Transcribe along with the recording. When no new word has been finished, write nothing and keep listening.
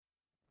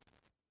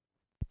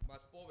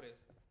más pobres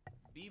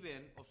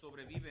viven o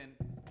sobreviven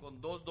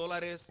con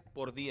 $2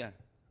 por día.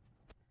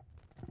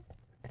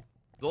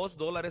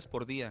 $2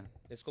 por día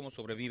es como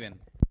sobreviven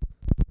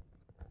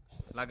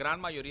la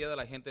gran mayoría de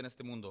la gente en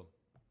este mundo.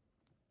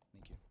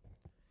 Thank you.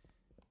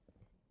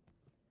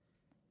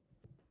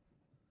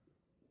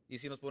 Y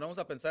si nos ponemos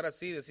a pensar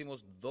así,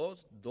 decimos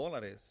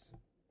 $2.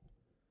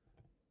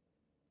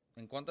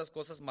 ¿En cuántas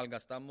cosas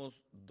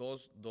malgastamos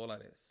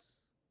 $2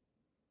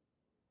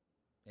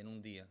 en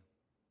un día?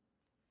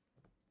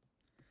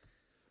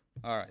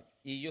 All right.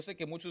 Y yo sé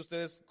que muchos de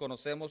ustedes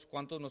conocemos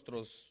cuántos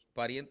nuestros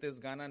parientes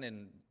ganan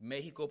en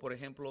México, por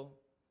ejemplo.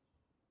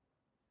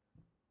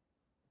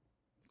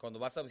 Cuando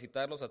vas a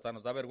visitarlos hasta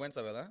nos da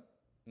vergüenza, ¿verdad?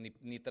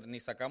 Ni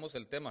sacamos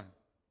el tema.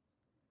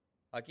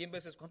 Aquí en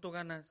veces, ¿cuánto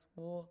ganas?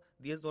 Oh,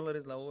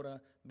 $10 la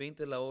hora,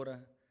 20 la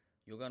hora.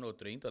 Yo gano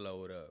 30 la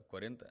hora,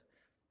 40.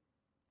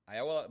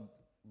 Allá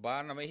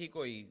van a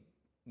México y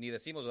ni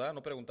decimos, ¿verdad?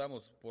 No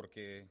preguntamos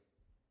porque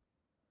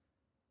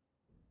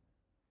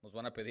nos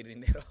van a pedir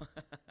dinero.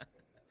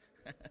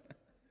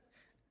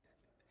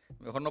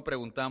 Mejor no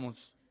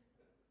preguntamos.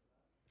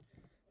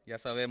 Ya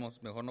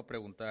sabemos, mejor no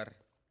preguntar.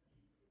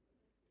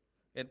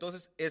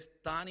 Entonces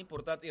es tan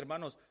importante,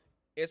 hermanos,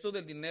 esto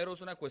del dinero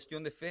es una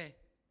cuestión de fe.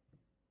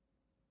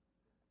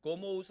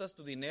 Cómo usas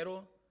tu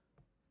dinero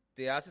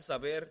te hace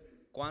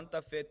saber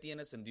cuánta fe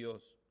tienes en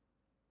Dios.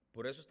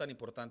 Por eso es tan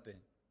importante.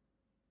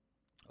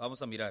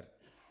 Vamos a mirar.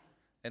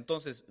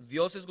 Entonces,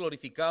 Dios es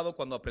glorificado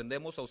cuando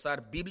aprendemos a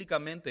usar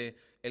bíblicamente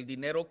el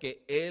dinero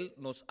que Él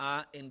nos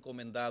ha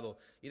encomendado.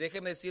 Y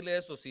déjeme decirle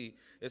esto, sí,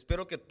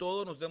 espero que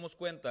todos nos demos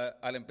cuenta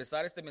al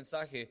empezar este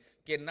mensaje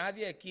que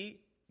nadie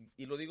aquí,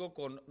 y lo digo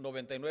con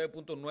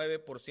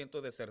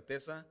 99.9% de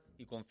certeza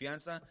y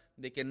confianza,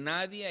 de que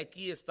nadie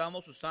aquí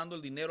estamos usando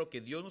el dinero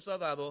que Dios nos ha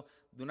dado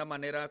de una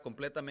manera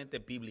completamente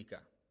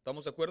bíblica.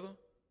 ¿Estamos de acuerdo?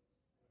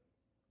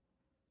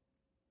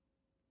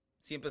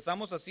 Si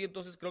empezamos así,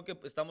 entonces creo que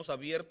estamos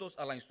abiertos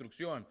a la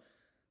instrucción.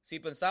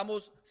 Si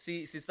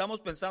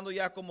estamos pensando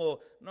ya como,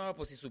 no,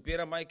 pues si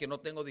supiera Mike que no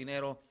tengo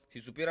dinero, si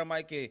supiera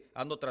Mike que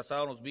ando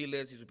atrasado en los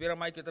biles, si supiera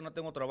Mike que ahorita no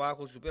tengo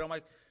trabajo, si supiera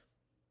Mike,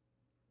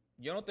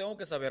 yo no tengo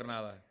que saber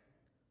nada.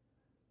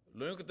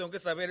 Lo único que tengo que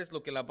saber es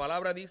lo que la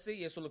palabra dice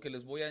y eso es lo que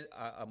les voy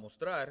a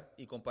mostrar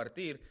y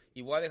compartir,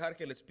 y voy a dejar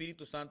que el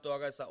Espíritu Santo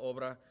haga esa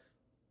obra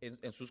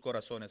en sus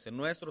corazones, en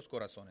nuestros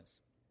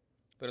corazones.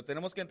 Pero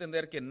tenemos que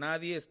entender que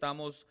nadie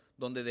estamos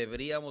donde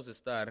deberíamos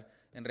estar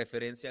en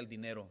referencia al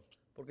dinero.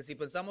 Porque si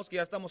pensamos que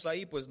ya estamos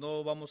ahí, pues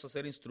no vamos a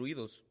ser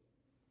instruidos.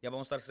 Ya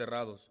vamos a estar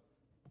cerrados.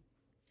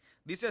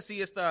 Dice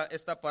así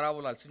esta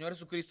parábola. El Señor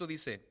Jesucristo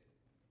dice,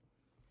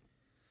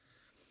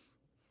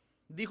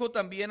 dijo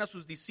también a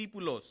sus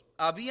discípulos,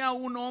 había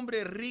un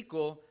hombre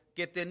rico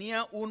que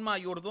tenía un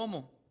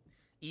mayordomo,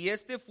 y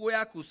éste fue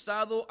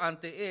acusado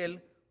ante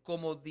él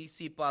como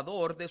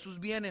disipador de sus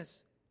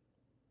bienes.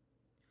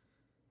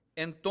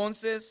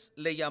 Entonces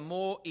le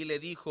llamó y le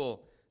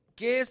dijo,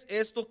 ¿qué es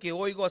esto que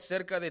oigo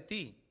acerca de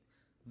ti?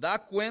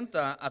 Da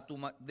cuenta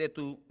de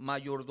tu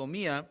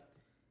mayordomía,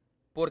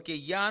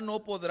 porque ya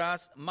no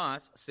podrás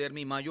más ser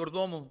mi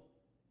mayordomo.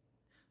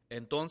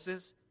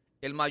 Entonces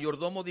el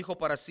mayordomo dijo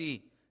para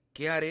sí,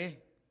 ¿qué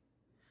haré?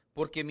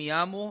 Porque mi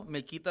amo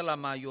me quita la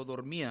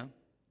mayordomía.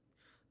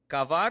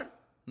 Cavar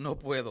no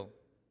puedo.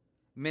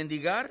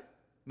 Mendigar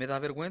me da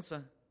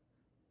vergüenza.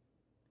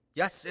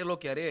 Ya sé lo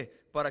que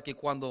haré para que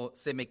cuando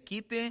se me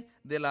quite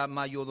de la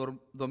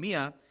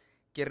mayordomía,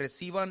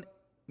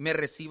 me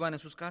reciban en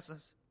sus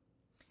casas.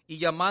 Y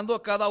llamando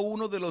a cada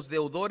uno de los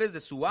deudores de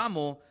su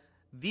amo,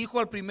 dijo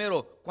al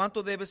primero,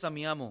 ¿cuánto debes a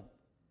mi amo?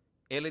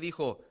 Él le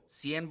dijo,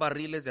 100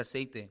 barriles de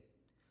aceite.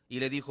 Y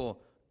le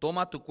dijo,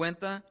 toma tu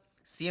cuenta,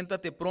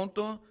 siéntate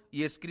pronto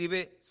y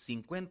escribe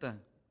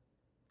 50.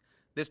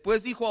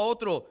 Después dijo a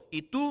otro,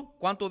 ¿y tú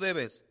cuánto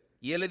debes?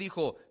 Y él le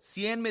dijo,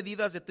 100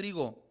 medidas de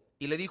trigo.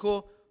 Y le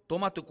dijo,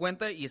 toma tu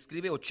cuenta y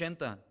escribe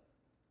 80.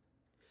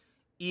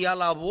 Y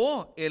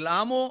alabó el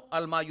amo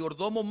al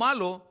mayordomo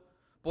malo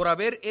por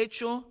haber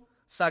hecho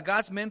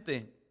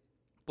sagazmente,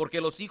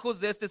 porque los hijos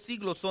de este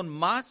siglo son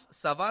más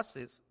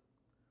sagaces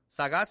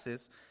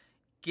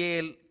que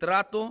el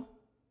trato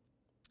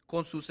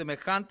con sus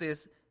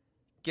semejantes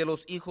que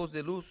los hijos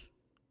de luz.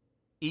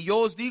 Y yo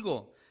os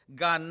digo,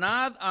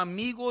 ganad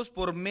amigos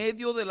por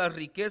medio de las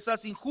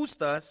riquezas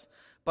injustas,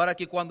 para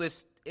que cuando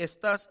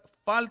éstas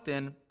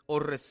falten,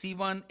 os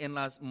reciban en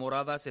las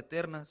moradas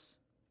eternas.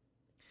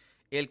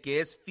 El que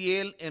es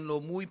fiel en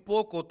lo muy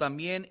poco,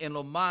 también en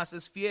lo más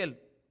es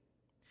fiel.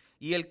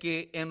 Y el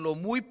que en lo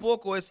muy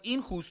poco es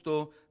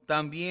injusto,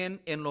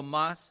 también en lo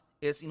más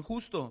es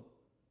injusto.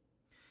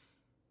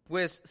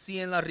 Pues si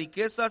en las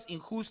riquezas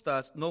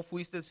injustas no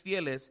fuisteis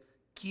fieles,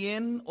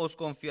 ¿quién os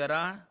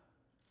confiará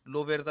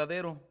lo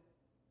verdadero?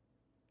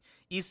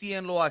 Y si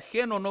en lo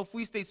ajeno no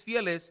fuisteis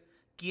fieles,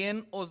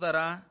 ¿quién os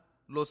dará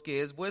los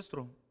que es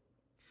vuestro?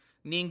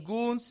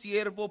 Ningún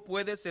siervo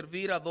puede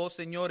servir a dos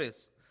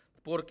señores,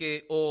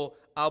 porque o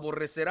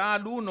aborrecerá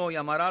al uno y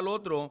amará al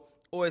otro,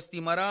 o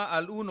estimará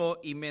al uno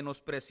y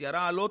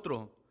menospreciará al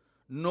otro.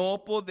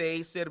 No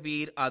podéis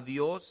servir a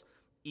Dios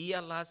y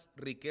a las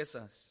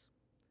riquezas.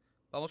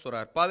 Vamos a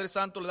orar. Padre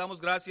Santo, le damos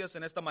gracias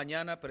en esta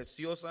mañana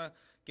preciosa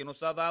que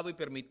nos ha dado y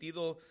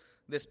permitido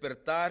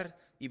despertar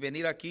y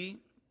venir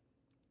aquí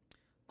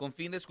con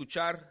fin de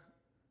escuchar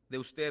de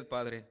usted,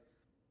 Padre.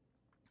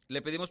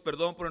 Le pedimos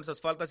perdón por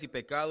nuestras faltas y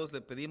pecados.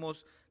 Le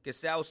pedimos que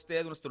sea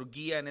usted nuestro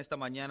guía en esta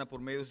mañana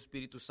por medio de su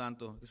Espíritu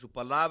Santo. Que su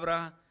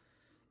palabra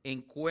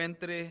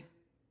encuentre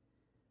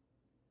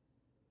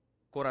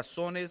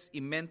corazones y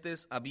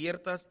mentes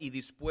abiertas y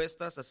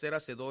dispuestas a ser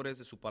hacedores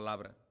de su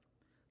palabra.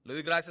 Le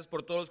doy gracias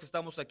por todos los que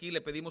estamos aquí. Le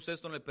pedimos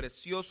esto en el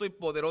precioso y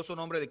poderoso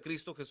nombre de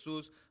Cristo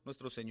Jesús,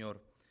 nuestro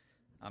Señor.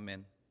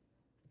 Amén.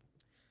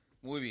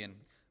 Muy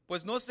bien.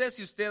 Pues no sé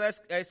si usted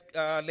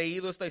ha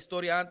leído esta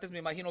historia antes, me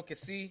imagino que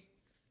sí.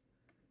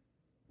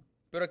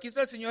 Pero aquí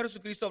está el Señor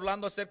Jesucristo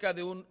hablando acerca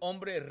de un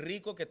hombre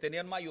rico que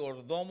tenía un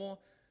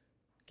mayordomo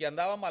que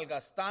andaba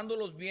malgastando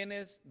los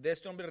bienes de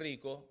este hombre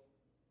rico.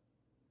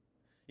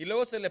 Y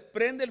luego se le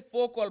prende el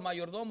foco al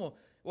mayordomo.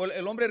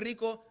 El hombre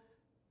rico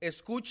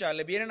escucha,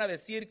 le vienen a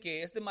decir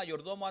que este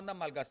mayordomo anda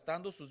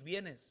malgastando sus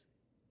bienes.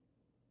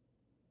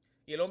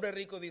 Y el hombre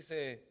rico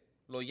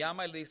lo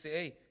llama y le dice,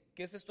 hey,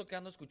 ¿qué es esto que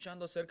ando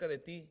escuchando acerca de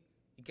ti?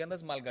 ¿Y que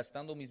andas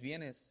malgastando mis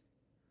bienes?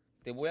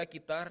 Te voy a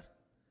quitar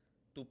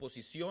tu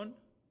posición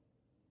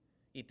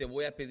y te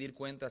voy a pedir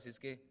cuentas, así es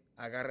que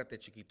agárrate,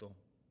 chiquito.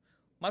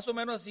 Más o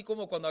menos así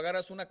como cuando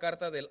agarras una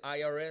carta del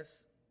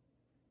IRS,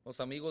 los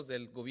amigos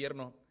del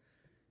gobierno.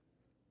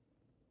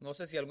 No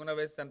sé si alguna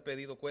vez te han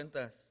pedido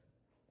cuentas.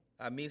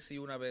 A mí sí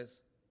una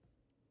vez.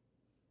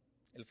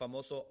 El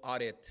famoso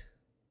audit.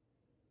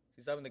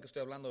 ¿Sí saben de qué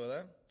estoy hablando,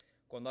 verdad?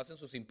 Cuando hacen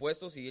sus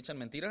impuestos y echan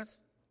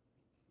mentiras.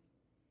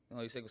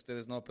 No, yo sé que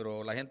ustedes no,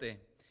 pero la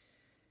gente.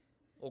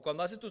 O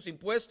cuando haces tus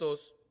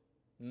impuestos,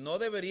 no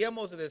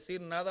deberíamos decir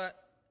nada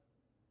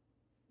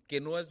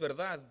que no es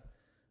verdad.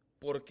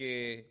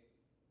 Porque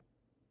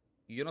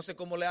yo no sé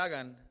cómo le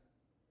hagan,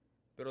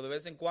 pero de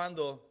vez en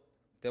cuando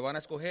te van a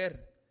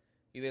escoger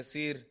y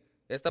decir,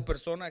 esta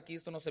persona aquí,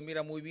 esto no se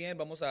mira muy bien,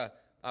 vamos a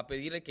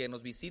pedirle que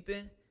nos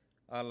visite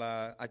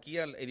aquí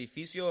al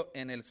edificio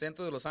en el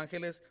centro de Los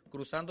Ángeles,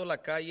 cruzando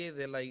la calle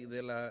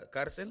de la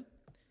cárcel.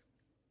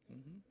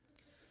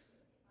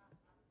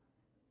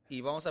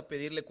 Y vamos a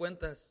pedirle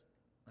cuentas,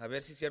 a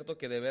ver si es cierto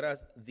que de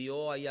veras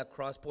dio ahí a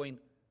Cross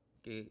Point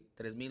que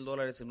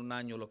 $3,000 en un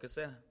año, lo que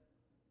sea.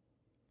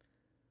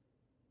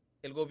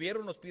 El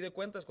gobierno nos pide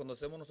cuentas cuando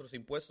hacemos nuestros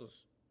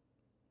impuestos.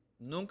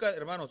 Nunca,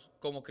 hermanos,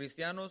 como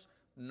cristianos,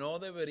 no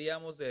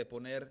deberíamos de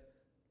poner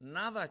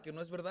nada que no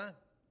es verdad,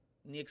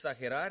 ni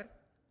exagerar.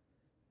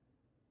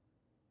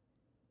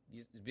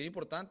 Y es bien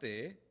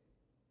importante, ¿eh?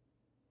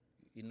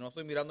 Y no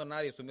estoy mirando a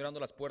nadie, estoy mirando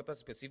las puertas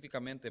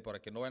específicamente para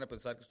que no vayan a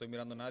pensar que estoy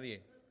mirando a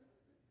nadie.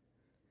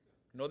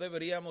 No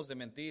deberíamos de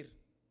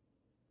mentir.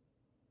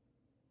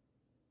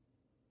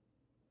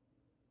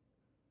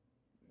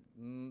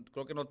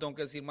 Creo que no tengo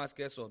que decir más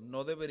que eso.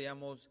 No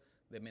deberíamos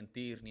de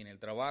mentir, ni en el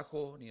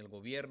trabajo, ni en el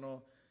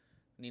gobierno,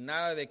 ni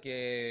nada de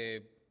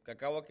que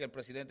acabo que el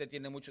presidente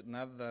tiene mucho,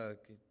 nada.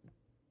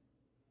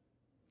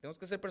 Tenemos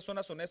que ser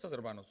personas honestas,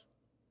 hermanos.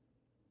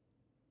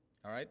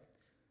 All right.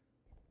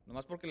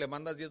 Nomás porque le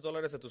mandas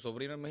 $10 a tu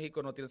sobrino en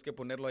México, no tienes que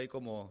ponerlo ahí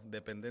como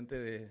dependiente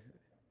de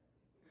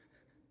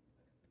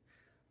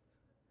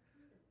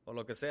o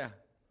lo que sea.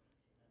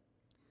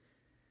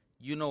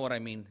 You know what I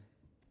mean.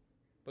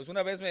 Pues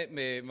una vez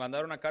me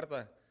mandaron una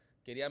carta,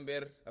 querían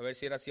ver, a ver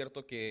si era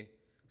cierto que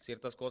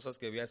ciertas cosas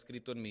que había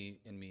escrito en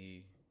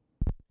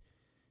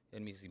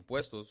mis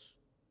impuestos,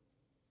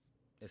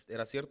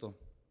 era cierto.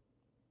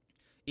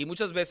 Y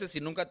muchas veces, si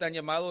nunca te han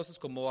llamado, eso es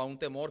como a un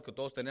temor que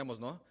todos tenemos,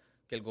 ¿no?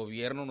 Que el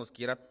gobierno nos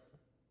quiera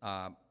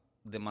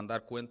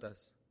demandar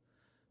cuentas.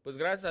 Pues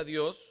gracias a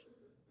Dios,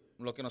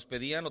 lo que nos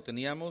pedían lo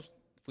teníamos,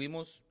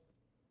 fuimos,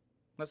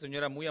 una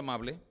señora muy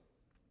amable,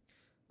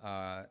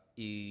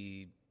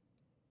 y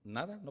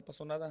nada, no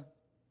pasó nada.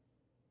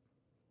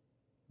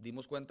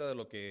 Dimos cuenta de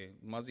lo que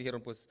más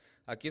dijeron, pues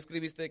aquí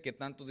escribiste que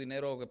tanto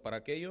dinero para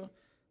aquello,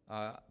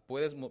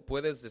 puedes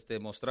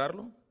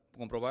mostrarlo,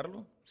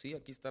 comprobarlo. Sí,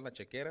 aquí está la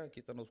chequera, aquí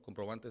están los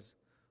comprobantes.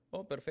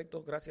 Oh,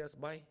 perfecto, gracias,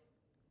 bye.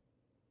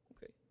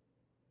 Okay.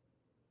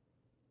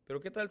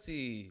 Pero ¿qué tal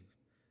si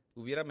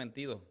hubiera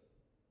mentido?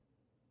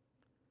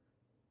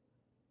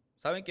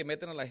 ¿Saben que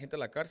meten a la gente a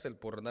la cárcel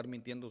por andar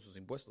mintiendo sus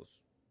impuestos?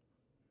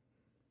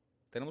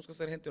 Tenemos que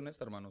ser gente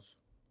honesta, hermanos.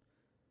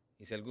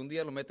 Y si algún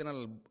día lo meten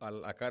a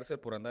la cárcel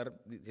por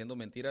andar diciendo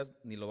mentiras,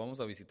 ni lo vamos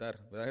a visitar,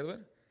 ¿verdad,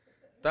 Edward?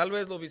 Tal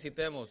vez lo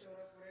visitemos.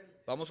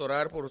 Vamos a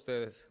orar por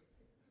ustedes.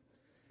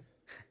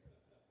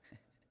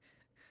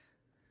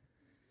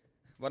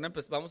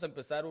 Vamos a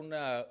empezar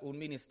un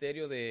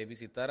ministerio de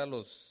visitar a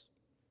los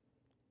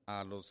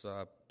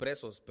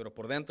presos, pero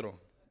por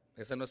dentro.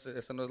 Esa no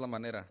es la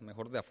manera.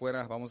 Mejor de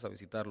afuera vamos a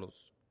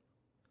visitarlos.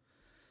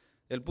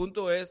 El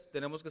punto es,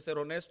 tenemos que ser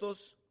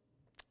honestos,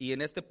 y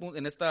en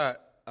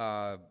esta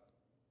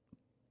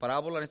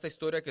parábola, en esta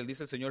historia que él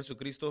dice el Señor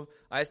Jesucristo,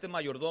 a este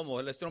mayordomo,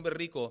 este hombre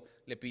rico,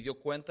 le pidió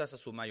cuentas a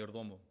su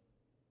mayordomo.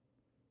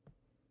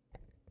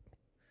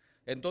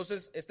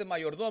 Entonces, este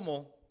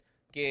mayordomo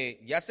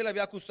que ya se le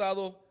había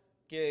acusado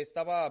que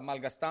estaba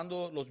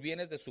malgastando los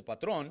bienes de su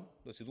patrón,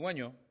 de su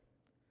dueño,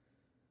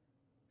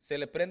 se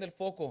le prende el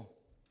foco,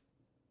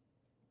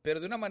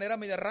 pero de una manera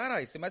media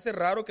rara. Y se me hace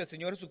raro que el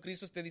Señor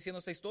Jesucristo esté diciendo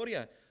esta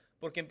historia,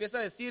 porque empieza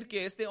a decir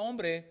que este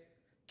hombre,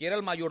 que era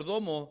el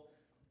mayordomo,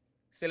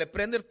 se le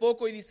prende el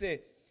foco y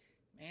dice,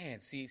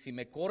 si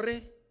me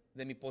corre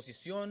de mi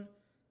posición,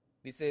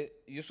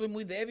 dice, yo soy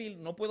muy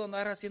débil, no puedo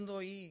andar haciendo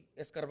ahí,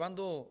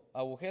 escarbando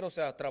agujeros, o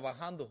sea,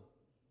 trabajando.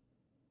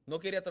 No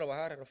quería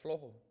trabajar, era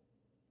flojo.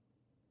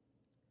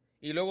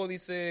 Y luego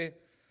dice,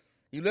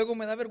 y luego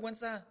me da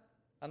vergüenza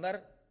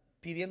andar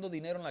pidiendo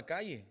dinero en la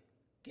calle.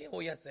 ¿Qué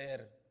voy a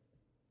hacer?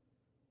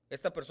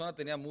 Esta persona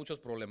tenía muchos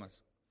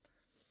problemas.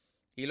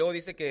 Y luego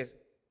dice que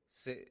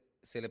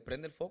se le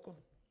prende el foco.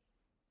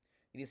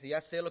 Y dice,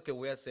 ya sé lo que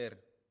voy a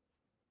hacer.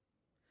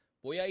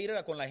 Voy a ir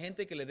con la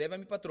gente que le debe a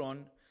mi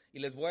patrón y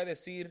les voy a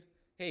decir,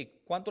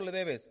 hey, ¿cuánto le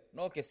debes?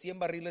 No, que 100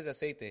 barriles de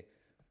aceite.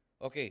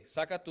 Ok,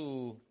 saca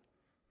tu,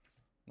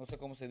 no sé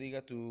cómo se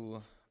diga,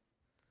 tu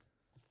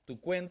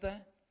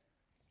cuenta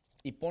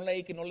y ponle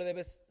ahí que no le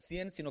debes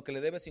 100, sino que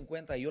le debes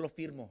 50 y yo lo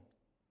firmo.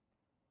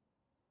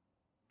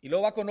 Y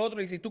luego va con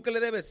otro y dice, ¿tú qué le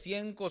debes?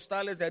 100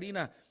 costales de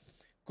harina.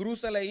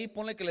 Crúzale ahí,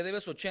 ponle que le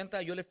debes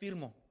 80 y yo le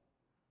firmo.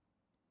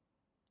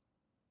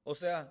 O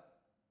sea,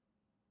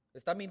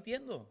 está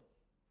mintiendo.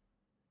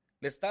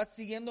 Le está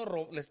siguiendo,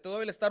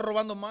 todavía le está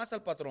robando más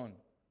al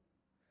patrón.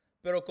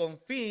 Pero con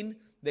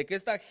fin de que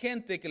esta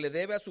gente que le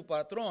debe a su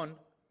patrón,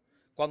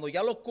 cuando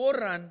ya lo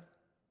corran,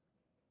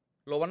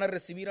 lo van a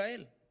recibir a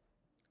él.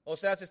 O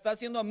sea, se está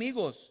haciendo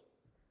amigos,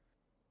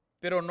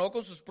 pero no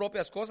con sus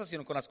propias cosas,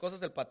 sino con las cosas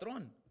del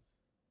patrón.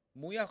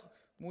 Muy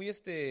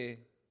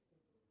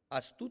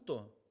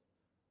astuto,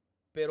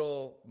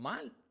 pero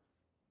mal.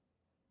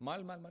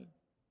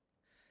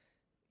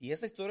 Y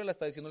esa historia la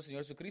está diciendo el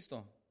Señor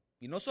Jesucristo.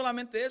 Y no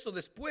solamente eso,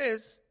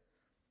 después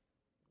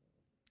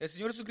el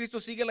Señor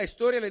Jesucristo sigue la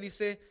historia, le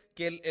dice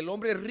que el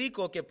hombre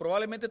rico, que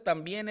probablemente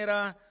también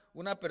era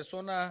una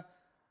persona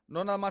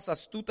no nada más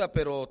astuta,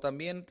 pero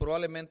también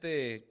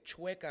probablemente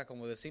chueca,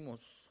 como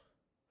decimos.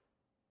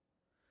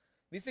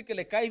 Dice que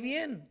le cae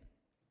bien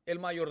el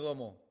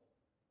mayordomo.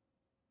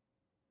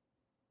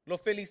 Lo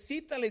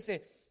felicita, le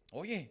dice,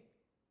 oye,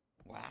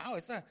 wow,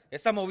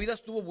 esa movida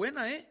estuvo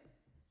buena,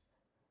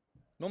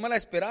 no me la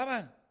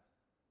esperaba.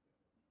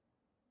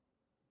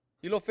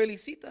 Y lo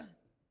felicita.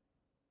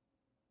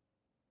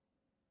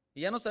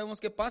 Y ya no sabemos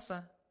qué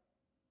pasa.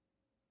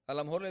 A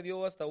lo mejor le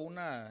dio hasta un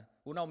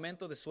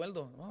aumento de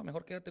sueldo. No,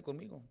 mejor quédate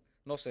conmigo.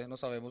 No sé, no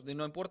sabemos, y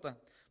no importa,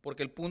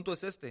 porque el punto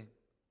es este.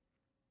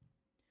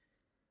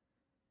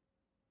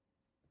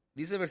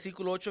 Dice el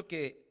versículo 8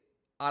 que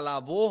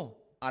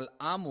alabó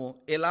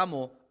el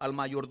amo al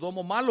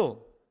mayordomo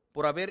malo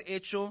por haber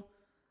hecho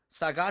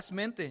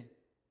sagazmente,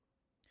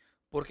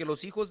 porque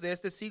los hijos de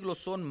este siglo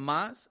son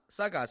más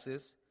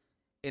sagaces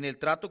en el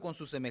trato con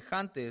sus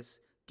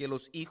semejantes que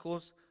los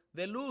hijos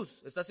de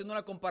luz. Está haciendo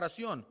una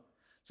comparación.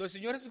 El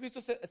Señor Jesucristo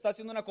está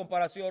haciendo una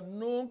comparación.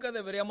 Nunca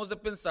deberíamos de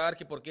pensar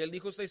que porque Él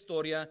dijo esa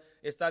historia,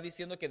 está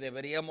diciendo que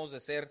deberíamos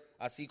de ser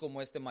así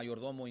como este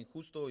mayordomo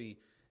injusto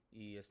y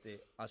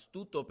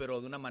astuto,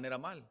 pero de una manera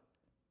mal.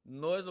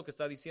 No es lo que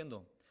está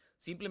diciendo.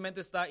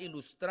 Simplemente está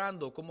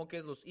ilustrando cómo que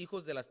es los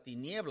hijos de las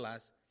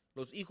tinieblas,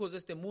 los hijos de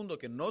este mundo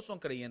que no son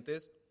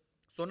creyentes,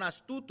 son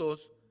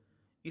astutos,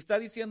 y está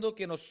diciendo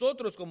que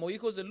nosotros como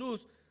hijos de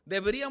luz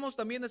deberíamos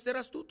también de ser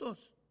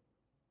astutos.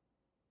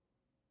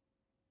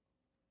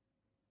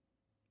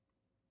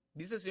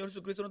 Dice el Señor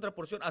Jesucristo en otra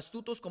porción,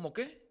 astutos como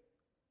 ¿qué?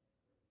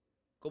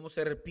 Como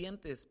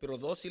serpientes, pero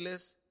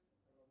dóciles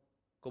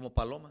como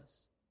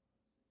palomas.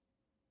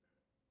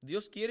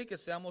 Dios quiere que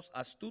seamos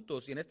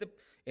astutos, y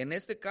en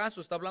este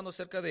caso está hablando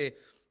acerca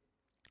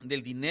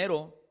del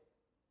dinero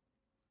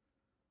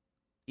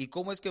y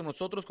cómo es que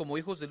nosotros como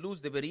hijos de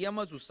luz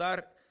deberíamos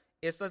usar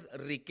estas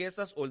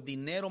riquezas o el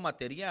dinero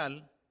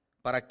material.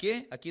 ¿Para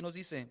qué? Aquí nos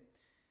dice,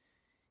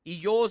 y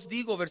yo os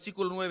digo,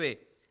 versículo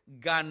 9,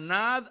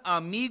 ganad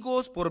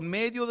amigos por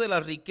medio de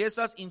las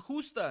riquezas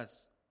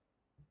injustas.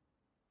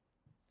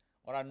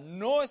 Ahora,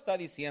 no está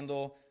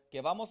diciendo que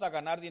vamos a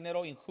ganar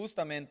dinero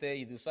injustamente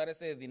y de usar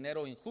ese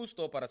dinero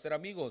injusto para ser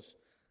amigos,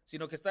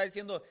 sino que está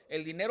diciendo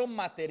el dinero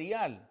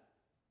material,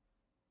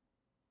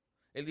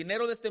 el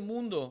dinero de este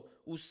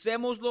mundo,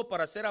 usémoslo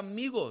para ser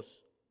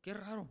amigos. Qué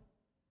raro.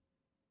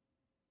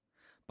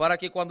 Para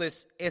que cuando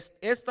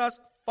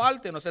estas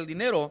falten, o sea, el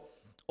dinero,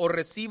 o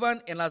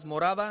reciban en las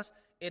moradas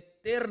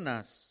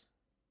eternas.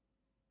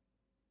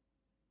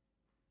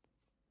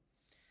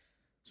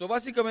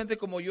 Básicamente,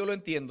 como yo lo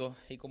entiendo,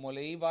 y como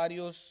leí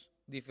varios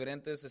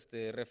diferentes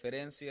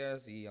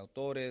referencias y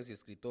autores y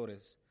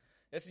escritores,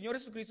 el Señor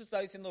Jesucristo está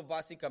diciendo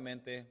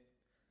básicamente,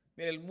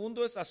 mire, el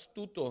mundo es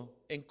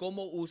astuto en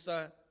cómo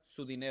usa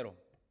su dinero.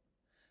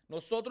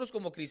 Nosotros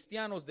como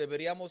cristianos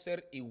deberíamos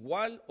ser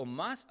igual o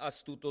más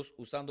astutos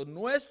usando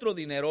nuestro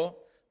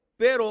dinero,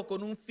 pero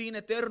con un fin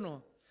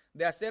eterno,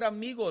 de hacer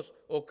amigos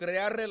o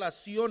crear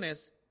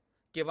relaciones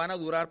que van a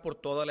durar por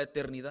toda la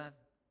eternidad.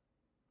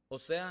 O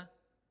sea,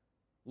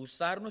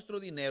 usar nuestro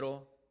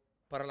dinero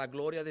para la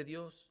gloria de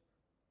Dios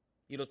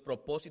y los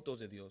propósitos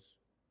de Dios.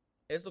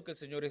 Es lo que el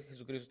Señor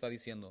Jesucristo está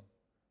diciendo.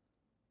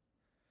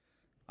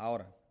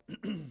 Ahora,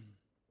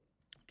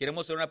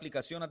 queremos hacer una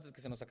aplicación antes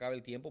que se nos acabe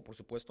el tiempo, por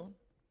supuesto.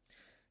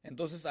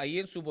 Entonces, ahí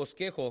en su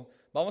bosquejo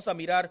vamos a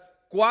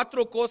mirar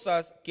 4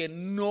 cosas que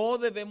no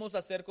debemos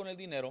hacer con el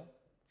dinero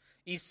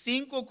y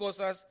 5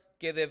 cosas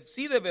que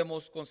sí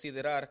debemos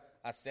considerar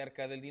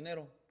acerca del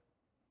dinero.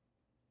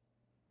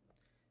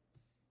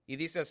 Y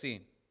dice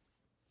así,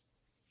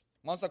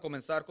 vamos a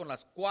comenzar con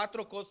las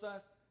 4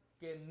 cosas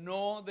que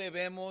no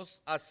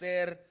debemos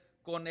hacer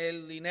con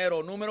el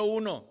dinero. Número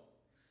 1,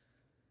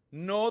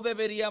 no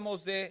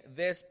deberíamos de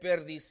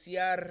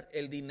desperdiciar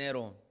el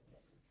dinero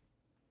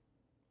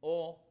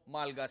o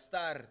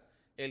malgastar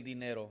el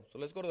dinero. So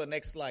let's go to the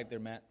next slide there,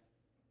 Matt.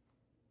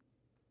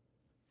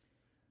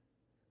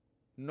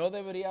 No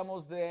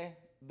deberíamos de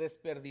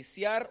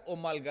desperdiciar o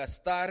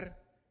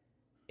malgastar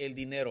el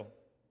dinero.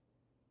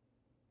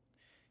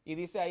 Y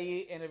dice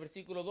ahí en el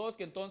versículo 2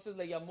 que entonces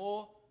le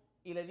llamó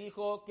y le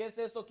dijo, ¿qué es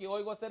esto que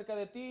oigo acerca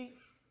de ti?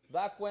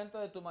 Da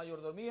cuenta de tu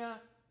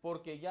mayordomía,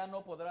 porque ya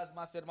no podrás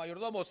más ser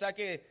mayordomo. O sea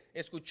que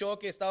escuchó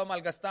que estaba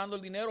malgastando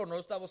el dinero, no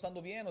lo estaba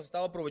usando bien, o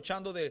estaba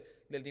aprovechando del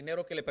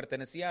dinero que le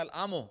pertenecía al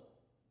amo.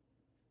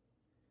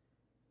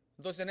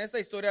 Entonces en esta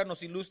historia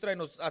nos ilustra y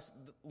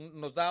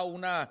nos da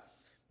una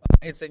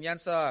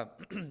enseñanza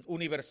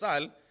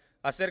universal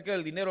acerca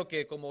del dinero,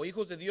 que como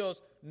hijos de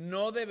Dios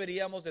no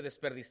deberíamos de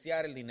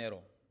desperdiciar el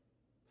dinero.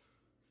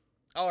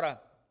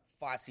 Ahora,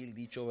 fácil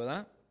dicho,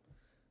 ¿verdad?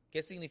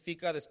 ¿Qué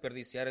significa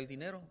desperdiciar el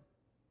dinero?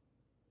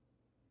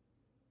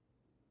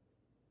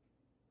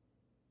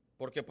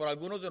 Porque por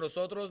algunos de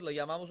nosotros le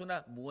llamamos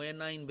una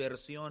buena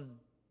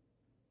inversión.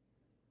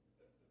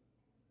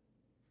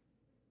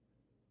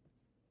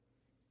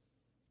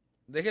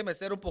 Déjeme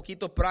ser un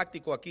poquito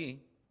práctico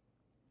aquí.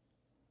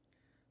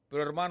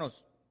 Pero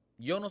hermanos,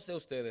 yo no sé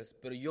ustedes,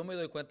 pero yo me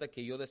doy cuenta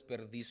que yo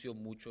desperdicio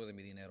mucho de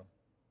mi dinero.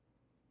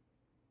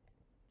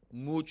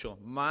 Mucho,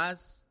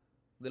 más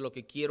de lo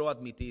que quiero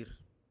admitir.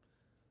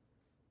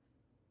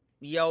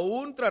 Y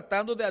aún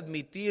tratando de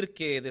admitir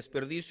que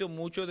desperdicio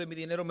mucho de mi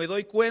dinero, me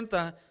doy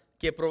cuenta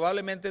que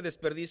probablemente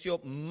desperdicio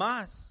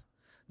más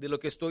de lo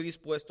que estoy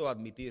dispuesto a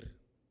admitir.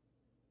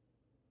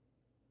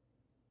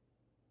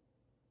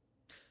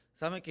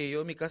 ¿Saben que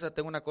yo en mi casa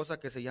tengo una cosa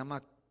que se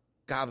llama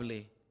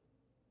cable?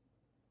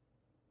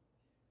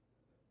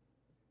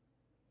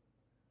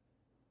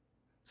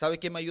 ¿Sabe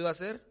qué me ayuda a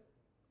hacer?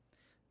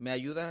 Me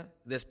ayuda a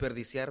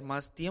desperdiciar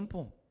más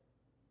tiempo.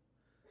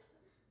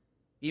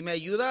 Y me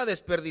ayuda a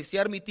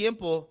desperdiciar mi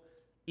tiempo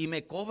y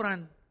me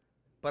cobran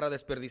para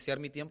desperdiciar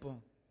mi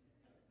tiempo.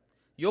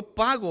 Yo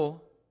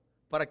pago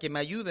para que me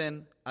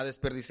ayuden a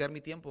desperdiciar mi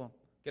tiempo.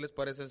 ¿Qué les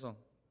parece eso?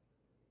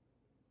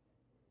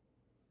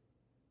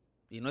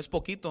 Y no es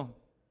poquito.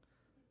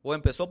 O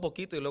empezó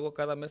poquito y luego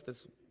cada mes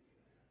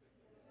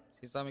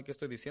 ¿Sí saben qué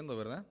estoy diciendo,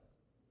 verdad?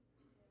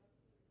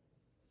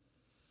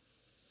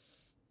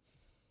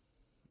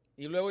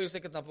 Y luego yo sé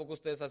que tampoco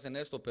ustedes hacen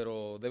esto,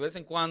 pero de vez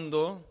en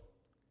cuando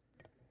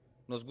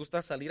nos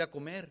gusta salir a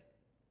comer.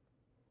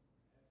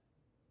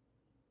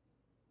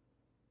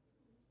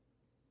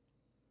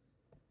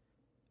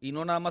 Y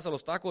no nada más a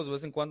los tacos, de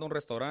vez en cuando a un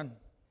restaurante.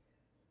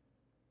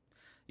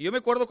 Y yo me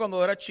acuerdo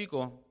cuando era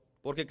chico,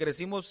 porque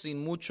crecimos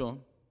sin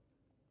mucho,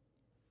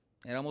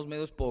 éramos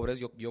medios pobres,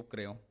 yo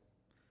creo.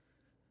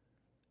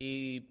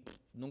 Y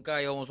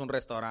nunca íbamos a un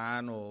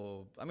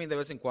restaurante de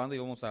vez en cuando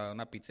íbamos a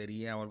una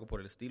pizzería o algo por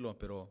el estilo,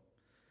 pero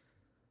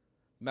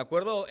me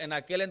acuerdo en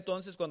aquel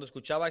entonces cuando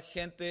escuchaba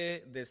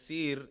gente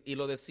decir, y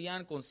lo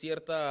decían con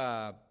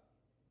cierta,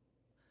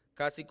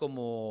 casi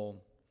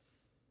como,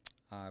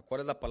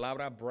 ¿cuál es la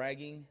palabra?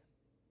 Bragging.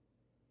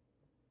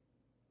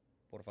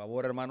 Por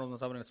favor, hermanos, ¿no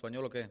saben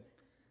español o qué?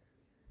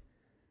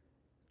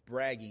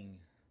 Bragging.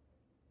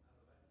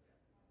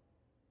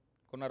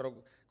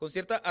 Con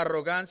cierta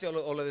arrogancia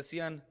o le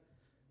decían,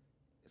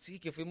 sí,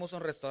 que fuimos a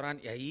un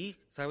restaurante y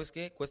ahí, ¿sabes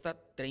qué? Cuesta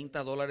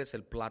 $30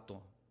 el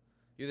plato.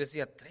 Yo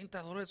decía,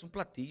 ¿$30 un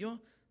platillo?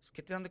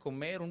 ¿Qué te dan de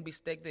comer? ¿Un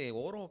bistec de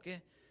oro o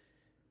qué?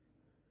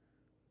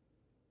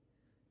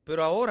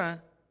 Pero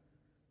ahora,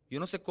 yo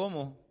no sé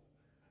cómo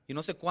y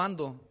no sé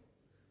cuándo,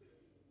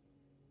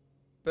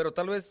 pero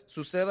tal vez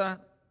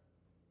suceda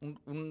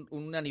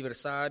un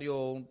aniversario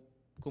o un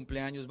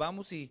cumpleaños,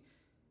 vamos y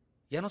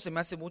ya no se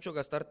me hace mucho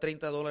gastar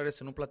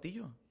 $30 en un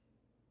platillo.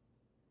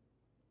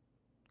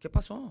 ¿Qué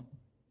pasó?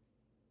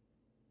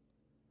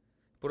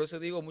 Por eso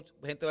digo, mucha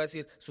gente va a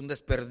decir, es un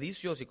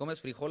desperdicio, si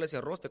comes frijoles y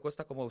arroz te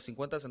cuesta como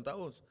 50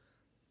 centavos.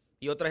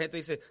 Y otra gente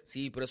dice,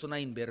 sí, pero es una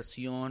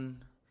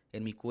inversión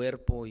en mi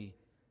cuerpo y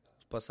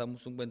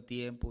pasamos un buen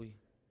tiempo.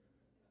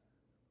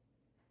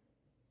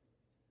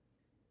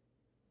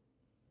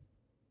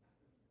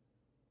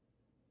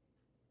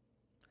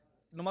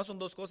 Nomás son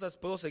 2 cosas,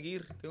 puedo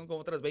seguir, tengo como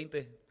otras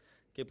 20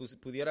 que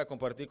pudiera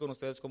compartir con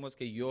ustedes cómo es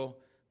que yo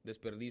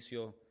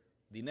desperdicio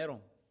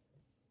dinero.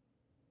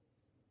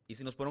 Y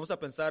si nos ponemos a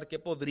pensar, ¿qué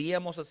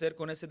podríamos hacer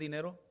con ese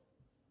dinero?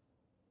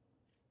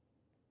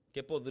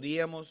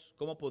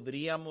 ¿Cómo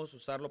podríamos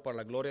usarlo para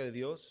la gloria de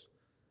Dios?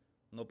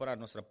 No para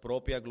nuestra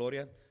propia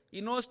gloria.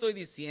 Y no estoy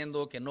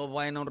diciendo que no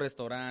vayan a un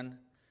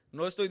restaurante.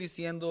 No estoy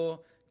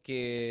diciendo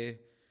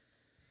que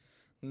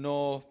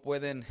no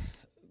pueden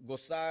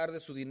gozar de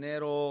su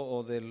dinero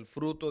o del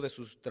fruto de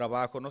su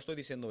trabajo. No estoy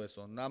diciendo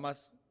eso. Nada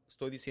más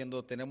estoy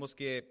diciendo tenemos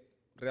que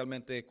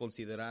realmente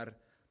considerar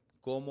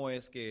cómo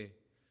es que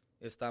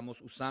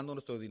estamos usando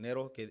nuestro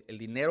dinero, que el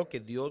dinero que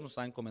Dios nos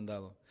ha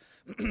encomendado.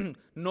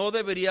 No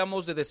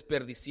deberíamos de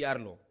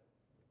desperdiciarlo.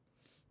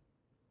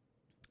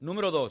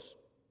 Número 2.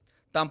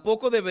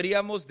 Tampoco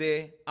deberíamos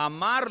de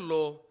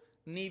amarlo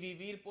ni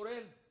vivir por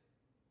él.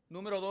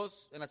 Número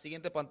 2, en la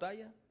siguiente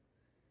pantalla.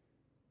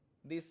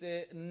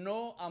 Dice,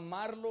 no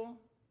amarlo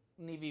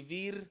ni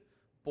vivir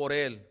por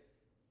él.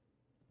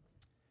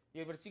 Y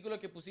el versículo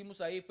que pusimos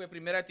ahí fue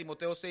 1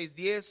 Timoteo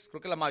 6:10.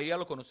 Creo que la mayoría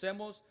lo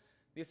conocemos.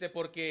 Dice,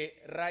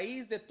 porque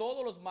raíz de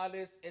todos los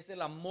males es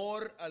el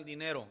amor al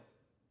dinero,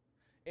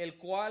 el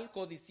cual,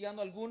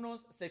 codiciando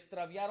algunos, se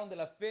extraviaron de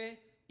la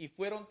fe y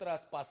fueron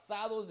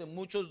traspasados de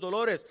muchos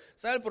dolores.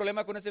 ¿Sabe el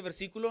problema con ese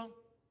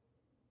versículo?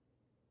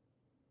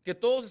 Que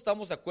todos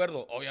estamos de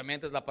acuerdo,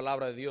 obviamente es la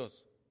palabra de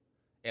Dios,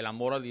 el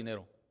amor al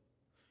dinero.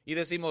 Y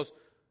decimos,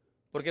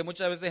 porque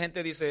muchas veces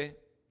gente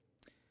dice,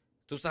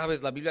 tú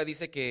sabes, la Biblia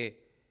dice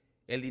que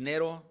el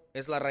dinero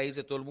es la raíz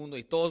de todo el mundo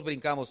y todos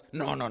brincamos.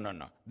 No.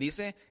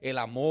 Dice el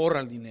amor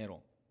al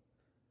dinero.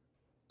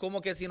 Como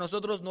que si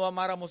nosotros no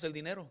amáramos el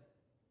dinero.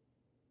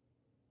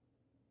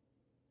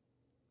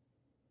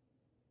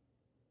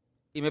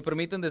 Y me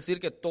permiten decir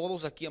que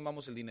todos aquí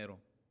amamos el dinero.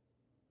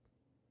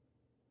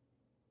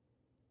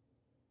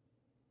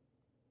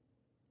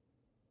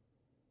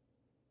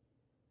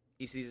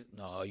 Y si dices,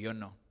 no, yo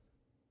no.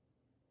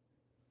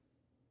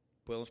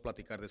 Podemos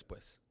platicar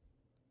después.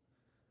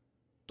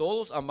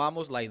 Todos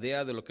amamos la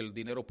idea de lo que el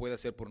dinero puede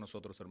hacer por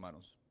nosotros,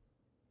 hermanos.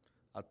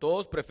 A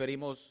todos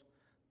preferimos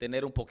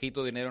tener un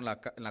poquito de dinero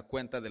en la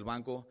cuenta del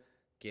banco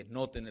que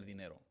no tener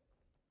dinero.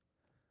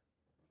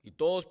 Y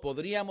todos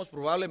podríamos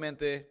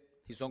probablemente,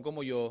 si son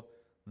como yo,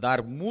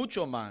 dar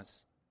mucho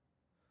más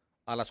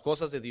a las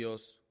cosas de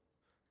Dios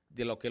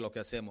de lo que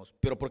hacemos.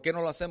 Pero ¿por qué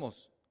no lo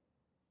hacemos?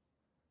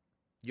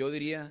 Yo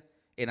diría,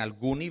 en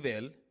algún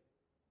nivel,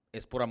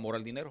 es por amor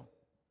al dinero.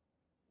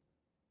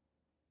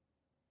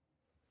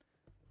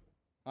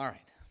 All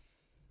right.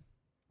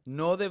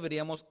 No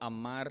deberíamos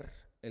amar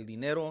el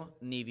dinero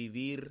ni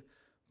vivir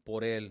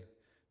por él.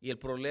 Y el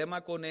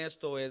problema con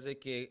esto es de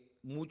que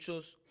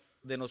muchos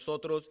de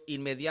nosotros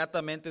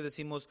inmediatamente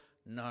decimos,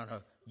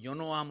 no, yo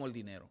no amo el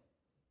dinero.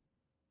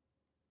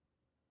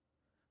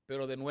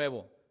 Pero de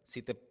nuevo,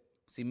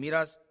 si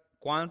miras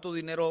cuánto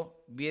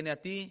dinero viene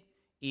a ti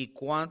y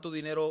cuánto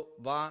dinero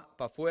va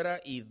para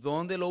afuera y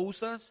dónde lo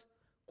usas,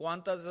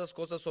 cuántas de esas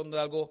cosas son de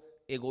algo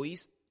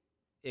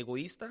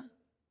egoísta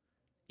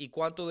y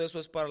cuánto de eso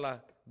es para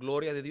la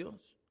gloria de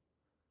Dios.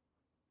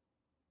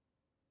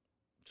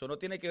 Eso no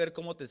tiene que ver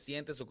cómo te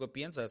sientes o qué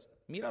piensas.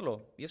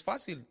 Míralo, y es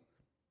fácil.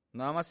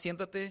 Nada más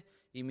siéntate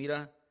y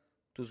mira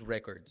tus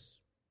records.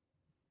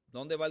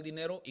 ¿Dónde va el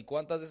dinero y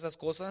cuántas de esas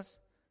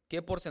cosas?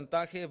 ¿Qué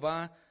porcentaje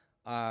va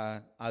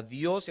a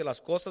Dios y a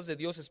las cosas de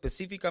Dios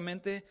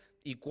específicamente?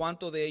 ¿Y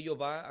cuánto de ello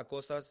va a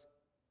cosas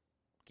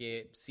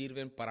que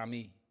sirven para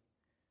mí?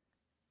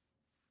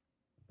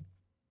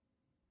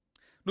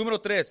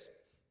 Número 3.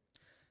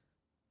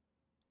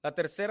 La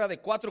tercera de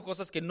 4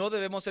 cosas que no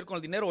debemos hacer con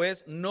el dinero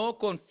es no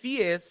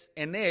confíes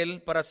en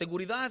él para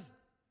seguridad.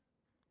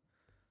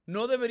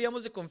 No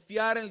deberíamos de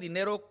confiar en el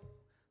dinero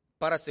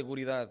para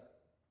seguridad.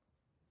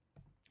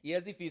 Y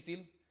es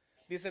difícil.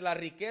 Dice las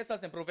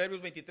riquezas en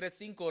Proverbios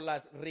 23:5,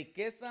 las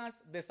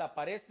riquezas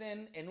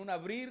desaparecen en un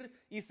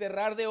abrir y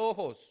cerrar de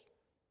ojos,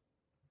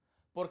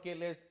 porque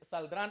les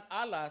saldrán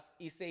alas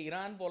y se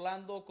irán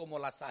volando como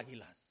las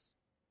águilas.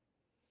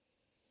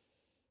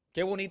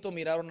 Qué bonito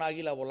mirar un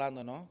águila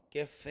volando, ¿no?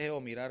 Qué feo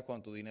mirar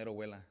cuando tu dinero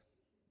vuela.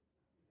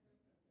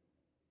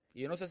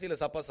 Y yo no sé si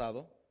les ha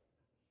pasado.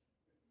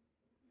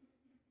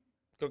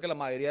 Creo que la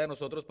mayoría de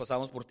nosotros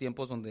pasamos por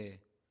tiempos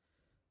donde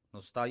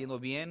nos está yendo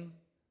bien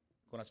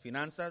con las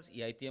finanzas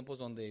y hay tiempos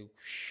donde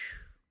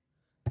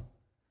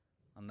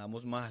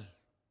andamos mal.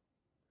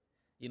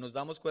 Y nos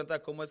damos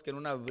cuenta cómo es que en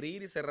un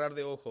abrir y cerrar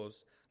de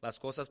ojos las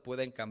cosas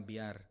pueden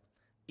cambiar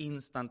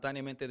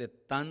instantáneamente de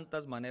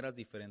tantas maneras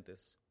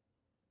diferentes.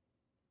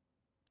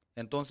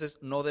 Entonces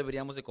no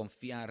deberíamos de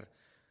confiar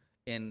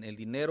en el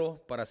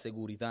dinero para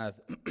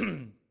seguridad.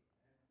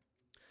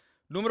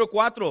 Número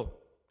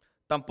 4,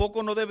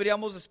 tampoco no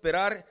deberíamos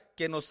esperar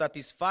que nos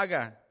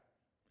satisfaga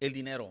el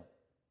dinero.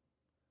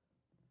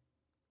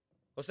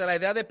 O sea, la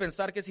idea de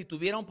pensar que si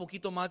tuviera un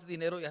poquito más de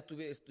dinero ya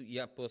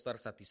puedo estar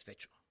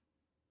satisfecho.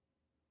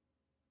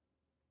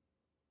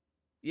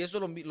 Y eso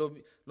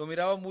lo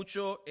miraba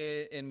mucho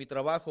en mi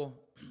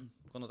trabajo,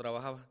 cuando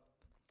trabajaba.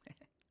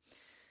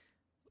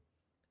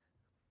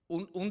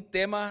 Un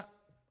tema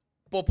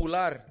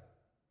popular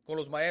con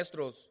los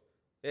maestros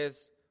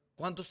es,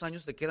 ¿cuántos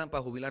años te quedan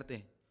para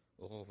jubilarte?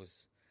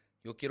 Pues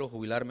yo quiero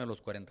jubilarme a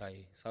los 40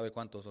 y ¿sabe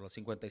cuántos? A los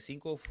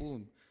 55,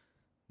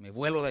 me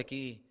vuelo de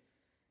aquí.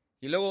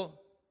 Y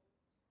luego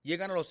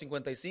llegan a los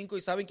 55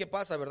 y saben qué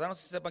pasa, ¿verdad? No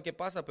sé si sepan qué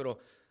pasa, pero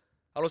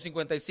a los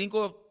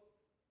 55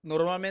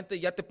 normalmente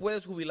ya te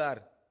puedes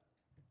jubilar,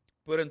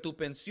 pero en tu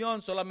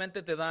pensión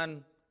solamente te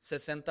dan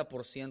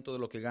 60% de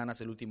lo que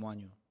ganas el último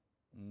año.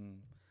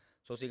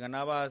 So, si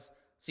ganabas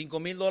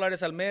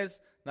 $5,000 al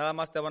mes, nada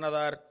más te van a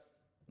dar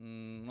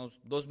unos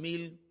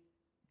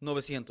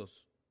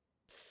 2,900.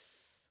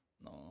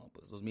 No,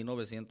 pues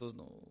 2,900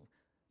 no.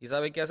 ¿Y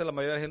saben qué hace la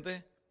mayoría de la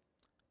gente?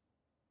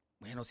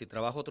 Bueno, si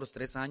trabajo otros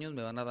 3 años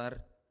me van a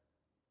dar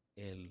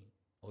el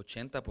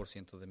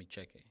 80% de mi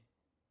cheque.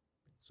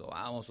 So,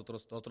 vamos,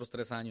 otros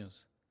 3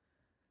 años.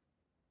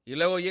 Y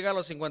luego llega a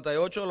los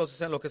 58,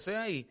 lo que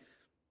sea, y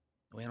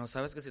bueno,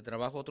 sabes que si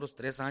trabajo otros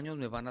 3 años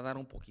me van a dar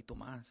un poquito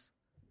más.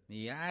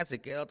 Y ya se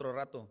queda otro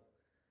rato.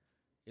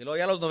 Y luego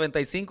ya a los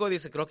 95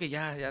 dice, creo que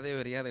ya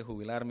debería de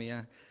jubilarme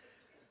ya.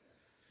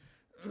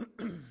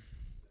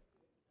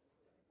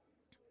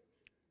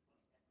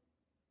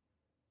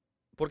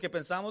 Porque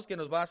pensamos que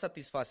nos va a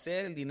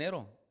satisfacer el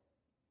dinero.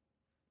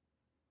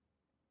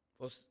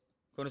 Pues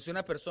conocí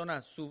una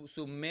persona,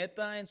 su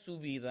meta en su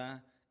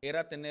vida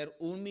era tener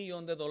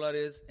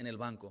 $1,000,000 en el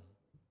banco.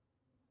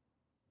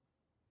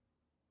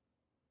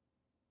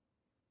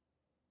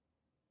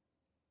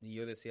 Y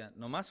yo decía,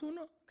 ¿nomás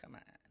uno? Come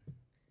on.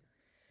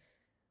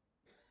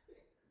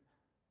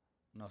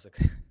 No se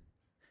cree.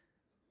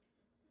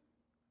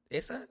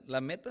 ¿Esa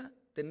la meta?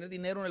 ¿Tener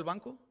dinero en el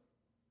banco?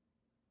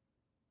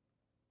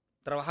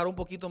 ¿Trabajar un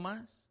poquito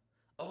más?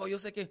 Oh, yo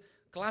sé que,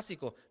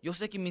 clásico, yo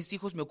sé que mis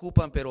hijos me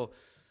ocupan, pero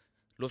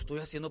lo estoy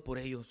haciendo por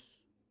ellos.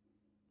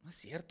 No es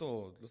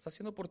cierto, lo está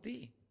haciendo por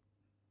ti.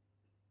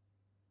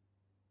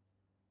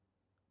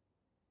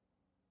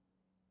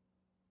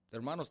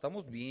 Hermanos,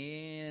 estamos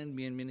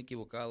bien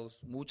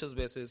equivocados muchas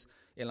veces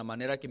en la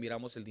manera que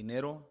miramos el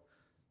dinero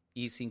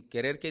y sin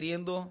querer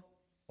queriendo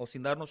o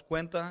sin darnos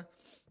cuenta,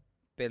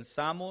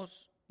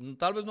 pensamos,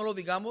 tal vez no lo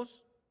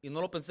digamos y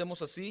no lo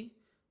pensemos así,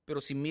 pero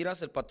si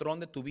miras el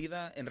patrón de tu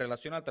vida en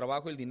relación al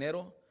trabajo y el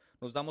dinero,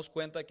 nos damos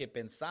cuenta que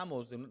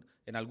pensamos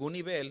en algún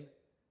nivel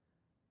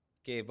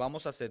que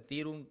vamos a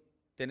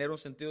tener un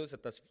sentido de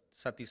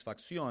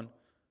satisfacción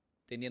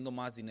teniendo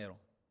más dinero.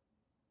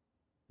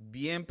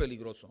 Bien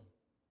peligroso.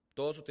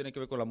 Todo eso tiene que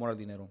ver con el amor al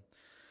dinero.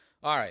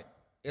 All right.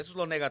 Eso es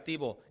lo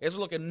negativo. Eso es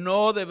lo que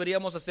no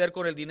deberíamos hacer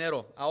con el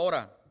dinero.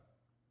 Ahora,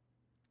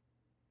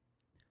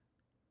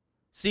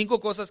 5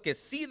 cosas que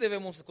sí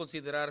debemos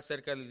considerar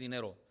acerca del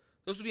dinero.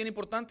 Eso es bien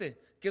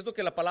importante. ¿Qué es lo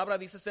que la palabra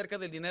dice acerca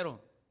del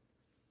dinero?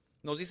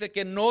 Nos dice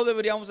que no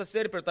deberíamos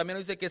hacer, pero también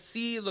nos dice que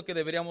sí es lo que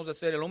deberíamos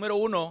hacer. El número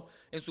 1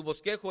 en su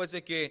bosquejo es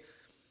de que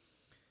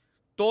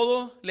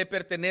todo le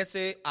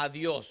pertenece a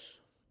Dios.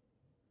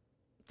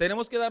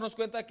 Tenemos que darnos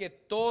cuenta que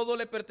todo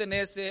le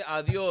pertenece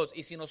a Dios.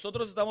 Y si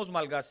nosotros estamos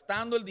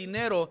malgastando el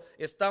dinero,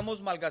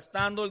 estamos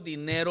malgastando el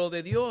dinero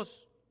de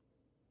Dios.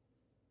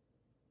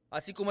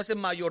 Así como ese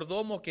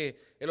mayordomo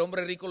que el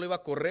hombre rico lo iba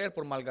a correr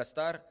por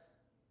malgastar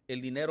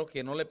el dinero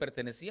que no le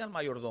pertenecía al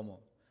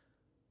mayordomo.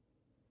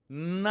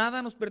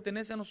 Nada nos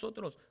pertenece a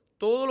nosotros.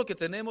 Todo lo que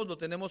tenemos lo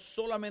tenemos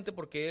solamente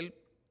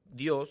porque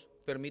Dios,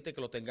 permite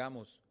que lo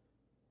tengamos.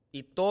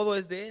 Y todo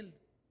es de Él.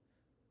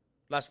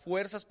 Las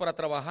fuerzas para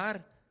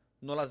trabajar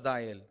no las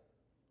da Él.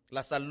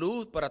 La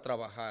salud para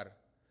trabajar.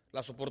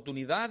 Las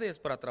oportunidades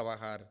para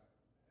trabajar.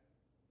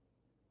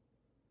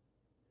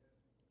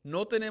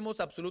 No tenemos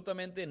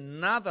absolutamente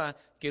nada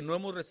que no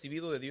hemos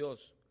recibido de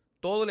Dios.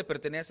 Todo le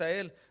pertenece a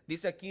Él.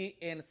 Dice aquí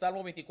en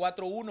Salmo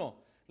 24:1,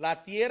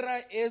 la tierra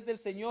es del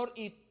Señor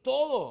y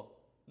todo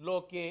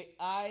lo que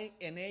hay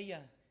en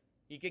ella.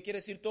 ¿Y qué quiere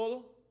decir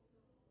todo?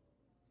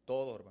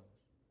 Todo, hermano.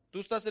 Tú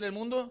estás en el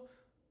mundo,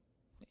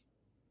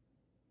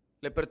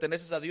 le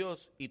perteneces a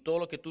Dios y todo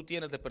lo que tú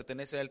tienes le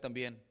pertenece a Él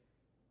también.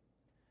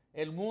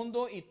 El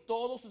mundo y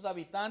todos sus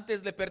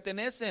habitantes le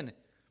pertenecen.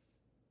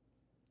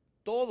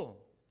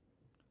 Todo.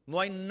 No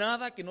hay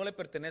nada que no le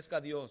pertenezca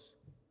a Dios.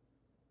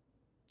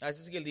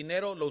 Así es que el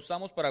dinero lo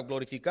usamos para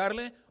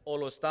glorificarle o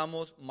lo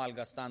estamos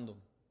malgastando.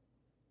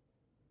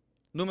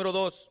 Número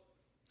 2.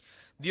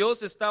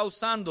 Dios está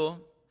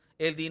usando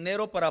el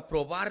dinero para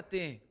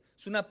probarte.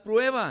 Es una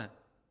prueba.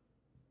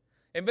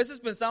 En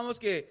veces pensamos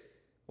que,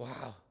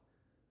 wow,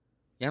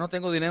 ya no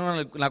tengo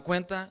dinero en la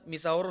cuenta,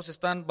 mis ahorros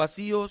están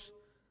vacíos.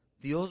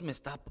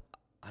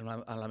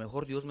 A lo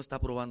mejor Dios me está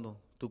probando.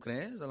 ¿Tú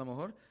crees? A lo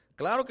mejor.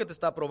 Claro que te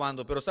está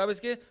probando, pero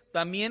 ¿sabes qué?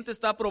 También te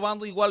está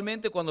probando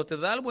igualmente cuando te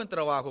da el buen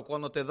trabajo,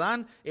 cuando te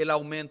dan el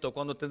aumento,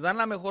 cuando te dan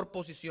la mejor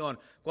posición,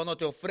 cuando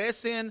te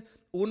ofrecen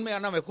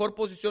una mejor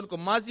posición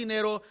con más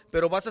dinero,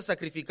 pero vas a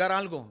sacrificar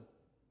algo.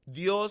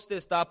 Dios te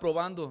está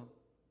probando.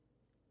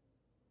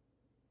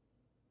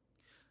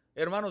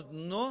 Hermanos,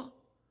 no.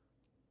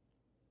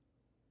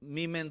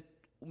 Mi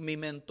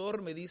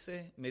mentor me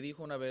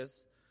dijo una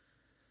vez,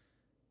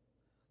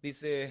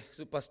 dice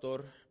su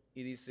pastor,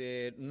 y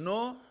dice,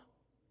 no.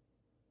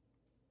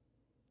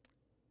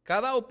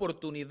 Cada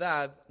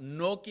oportunidad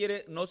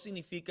no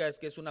significa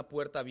que es una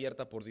puerta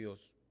abierta por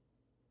Dios.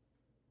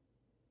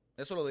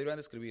 Eso lo deberían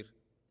de escribir.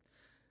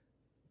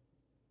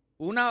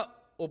 Una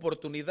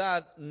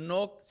oportunidad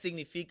no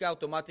significa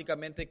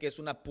automáticamente que es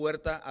una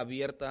puerta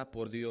abierta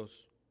por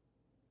Dios.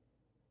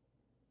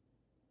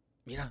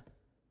 Mira,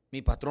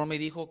 mi patrón me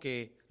dijo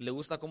que le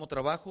gusta cómo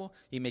trabajo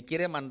y me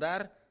quiere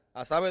mandar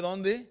a ¿sabe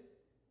dónde?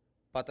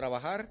 Para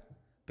trabajar,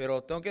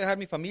 pero tengo que dejar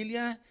mi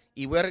familia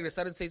y voy a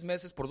regresar en 6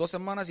 meses por 2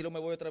 semanas y luego me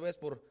voy otra vez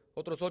por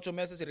otros 8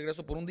 meses y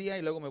regreso por un día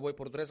y luego me voy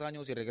por 3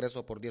 años y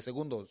regreso por 10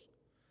 segundos.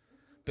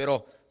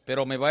 Pero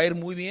me va a ir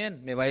muy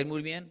bien, me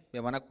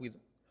van a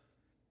cuidar.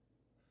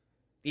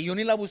 Y yo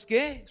ni la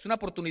busqué, es una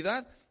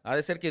oportunidad. Ha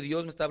de ser que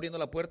Dios me está abriendo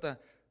la puerta.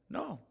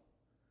 No,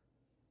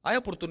 hay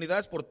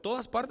oportunidades por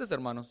todas partes,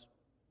 hermanos.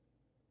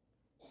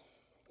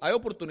 Hay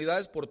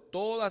oportunidades por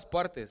todas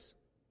partes.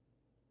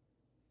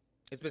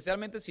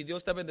 Especialmente si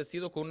Dios te ha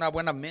bendecido con una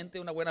buena mente,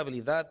 una buena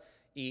habilidad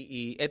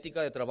y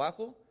ética de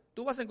trabajo,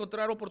 tú vas a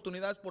encontrar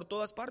oportunidades por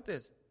todas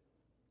partes.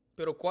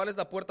 Pero ¿cuál es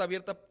la puerta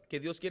abierta que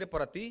Dios quiere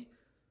para ti?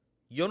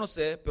 Yo no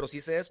sé, pero sí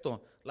sé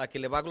esto, la que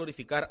le va a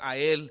glorificar a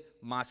Él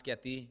más que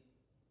a ti.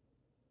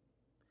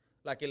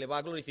 La que le va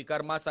a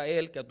glorificar más a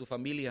Él que a tu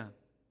familia.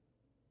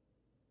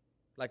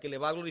 La que le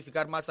va a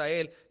glorificar más a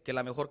Él que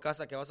la mejor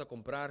casa que vas a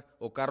comprar,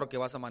 o carro que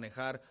vas a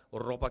manejar, o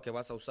ropa que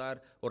vas a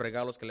usar, o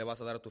regalos que le vas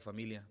a dar a tu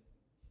familia.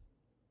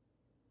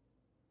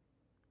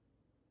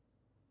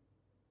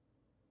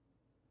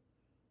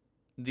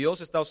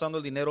 Dios está usando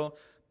el dinero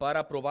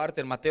para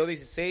probarte. En Mateo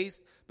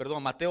 6,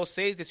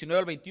 19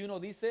 al 21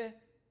 dice,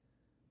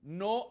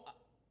 no.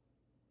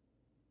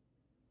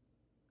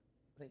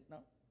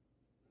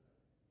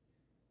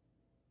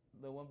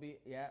 The one be,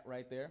 yeah,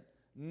 right there.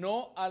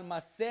 No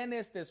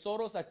almacenes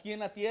tesoros aquí en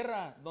la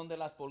tierra, donde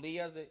las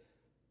polillas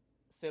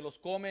se los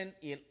comen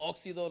y el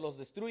óxido los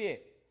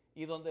destruye,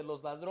 y donde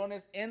los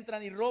ladrones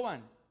entran y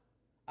roban.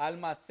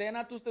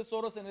 Almacena tus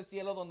tesoros en el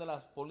cielo, donde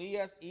las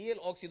polillas y el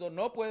óxido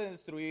no pueden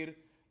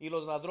destruir y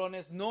los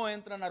ladrones no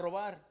entran a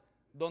robar.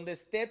 Donde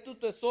esté tu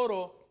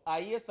tesoro,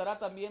 ahí estará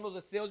también los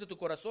deseos de tu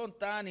corazón.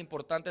 Tan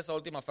importante esa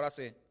última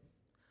frase.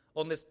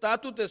 Donde está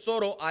tu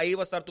tesoro, ahí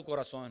va a estar tu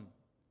corazón.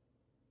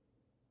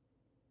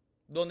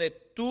 Donde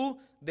tú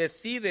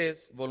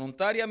decides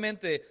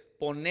voluntariamente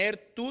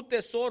poner tu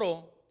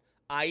tesoro,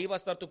 ahí va a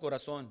estar tu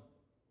corazón.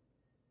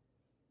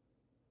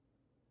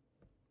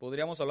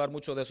 Podríamos hablar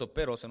mucho de eso,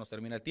 pero se nos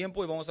termina el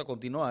tiempo y vamos a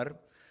continuar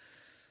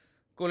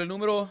con el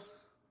número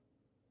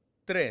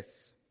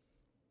 3.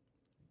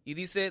 Y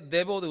dice,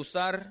 debo de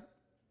usar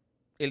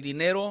el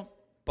dinero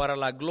para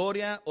la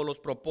gloria o los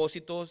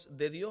propósitos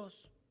de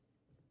Dios.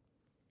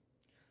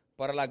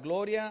 Para la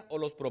gloria o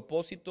los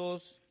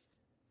propósitos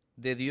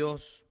de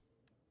Dios.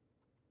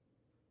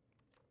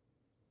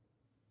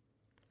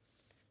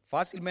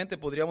 Fácilmente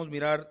podríamos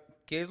mirar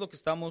qué es lo que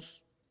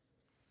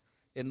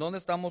en dónde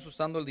estamos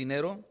usando el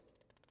dinero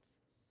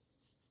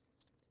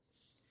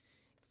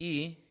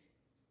y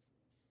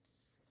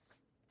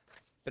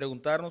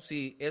preguntarnos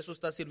si eso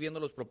está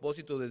sirviendo los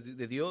propósitos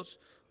de Dios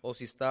o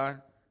si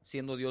está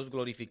siendo Dios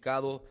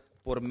glorificado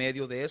por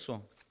medio de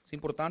eso. Es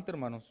importante,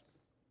 hermanos.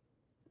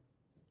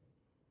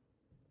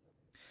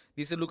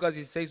 Dice Lucas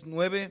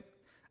 16:9,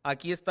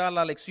 aquí está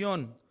la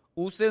lección.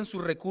 Usen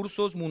sus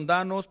recursos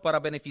mundanos para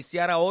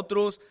beneficiar a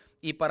otros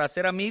y para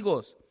ser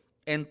amigos.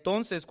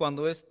 Entonces,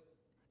 cuando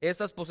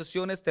esas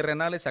posesiones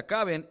terrenales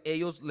acaben,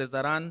 ellos les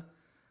darán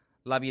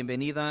la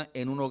bienvenida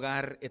en un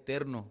hogar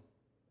eterno.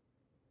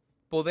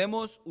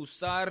 Podemos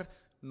usar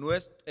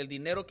el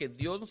dinero que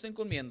Dios nos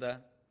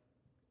encomienda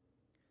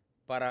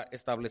para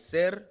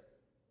establecer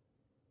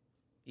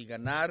y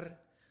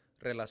ganar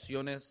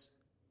relaciones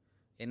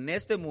en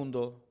este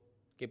mundo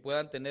que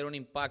puedan tener un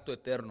impacto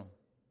eterno.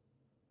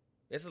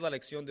 Esa es la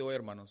lección de hoy,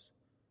 hermanos.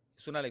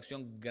 Es una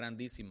lección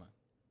grandísima.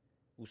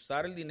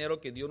 Usar el dinero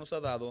que Dios nos ha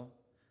dado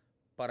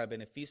para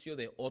beneficio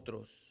de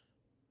otros,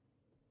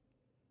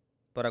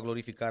 para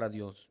glorificar a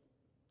Dios.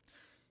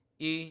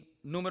 Y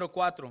número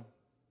 4,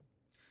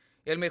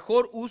 el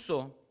mejor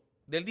uso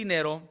del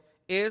dinero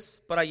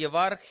es para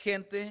llevar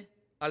gente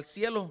al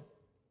cielo.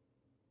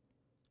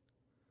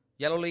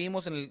 Ya lo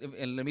leímos en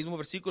el mismo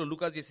versículo,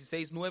 Lucas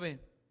 16:9.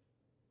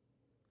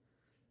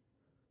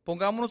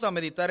 Pongámonos a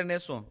meditar en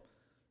eso.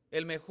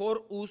 El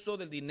mejor uso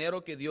del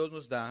dinero que Dios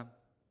nos da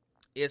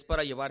es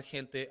para llevar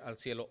gente al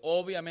cielo.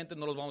 Obviamente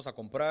no los vamos a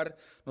comprar,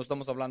 no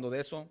estamos hablando de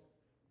eso.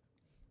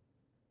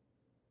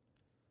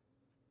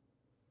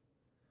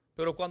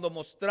 Pero cuando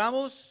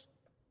mostramos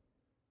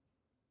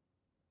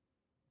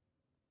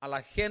a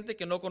la gente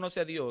que no conoce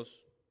a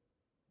Dios,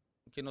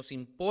 que nos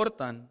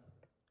importan,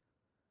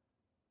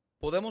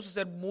 podemos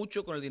hacer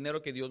mucho con el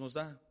dinero que Dios nos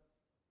da.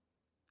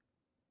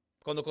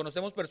 Cuando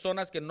conocemos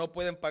personas que no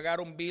pueden pagar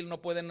un bill,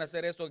 no pueden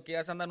hacer eso, que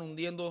ya se andan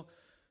hundiendo,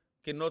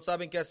 que no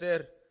saben qué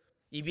hacer,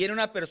 y viene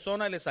una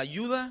persona y les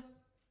ayuda,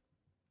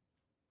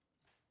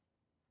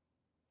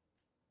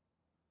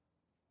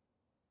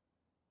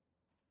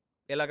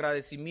 el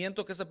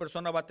agradecimiento que esa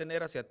persona va a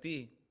tener hacia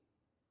ti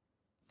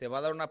te va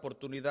a dar una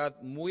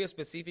oportunidad muy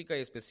específica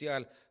y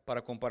especial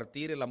para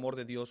compartir el amor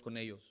de Dios con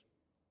ellos.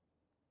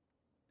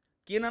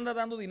 ¿Quién anda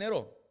dando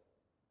dinero?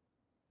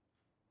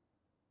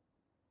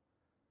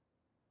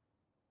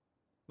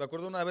 Me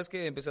acuerdo una vez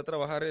que empecé a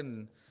trabajar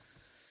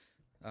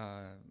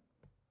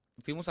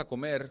fuimos a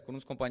comer con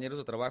unos compañeros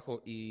de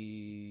trabajo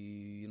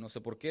y no sé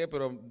por qué,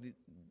 pero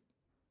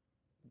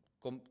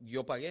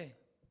yo pagué.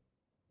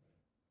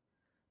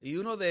 Y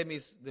uno de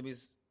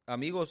mis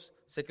amigos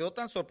se quedó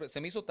se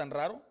me hizo tan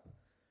raro,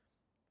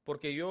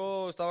 porque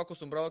yo estaba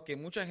acostumbrado a que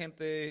mucha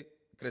gente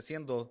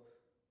creciendo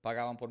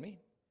pagaban por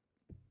mí.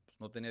 Pues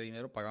no tenía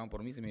dinero, pagaban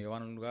por mí. Si me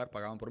llevaban a un lugar,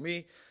 pagaban por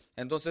mí.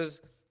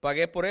 Entonces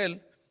pagué por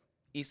él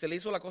y se le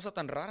hizo la cosa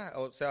tan rara.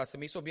 O sea, se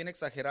me hizo bien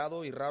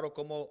exagerado y raro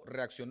cómo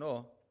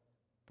reaccionó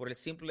por el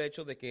simple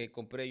hecho de que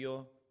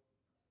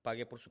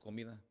pagué por su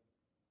comida.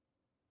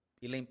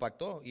 Y le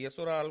impactó, y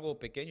eso era algo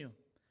pequeño.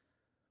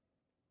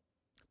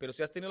 Pero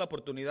si has tenido la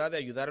oportunidad de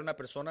ayudar a una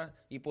persona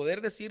y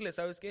poder decirle,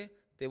 ¿sabes qué?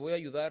 Te voy a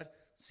ayudar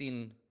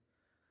sin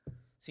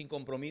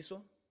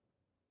compromiso.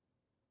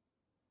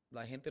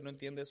 La gente no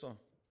entiende eso.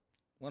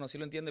 Bueno, sí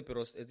lo entiende,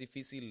 pero es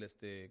difícil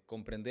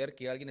comprender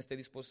que alguien esté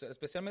dispuesto,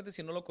 especialmente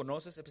si no lo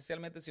conoces,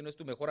 especialmente si no es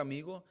tu mejor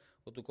amigo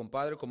o tu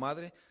compadre o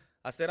comadre,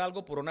 hacer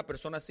algo por una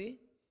persona así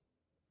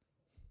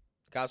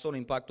causa un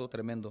impacto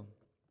tremendo.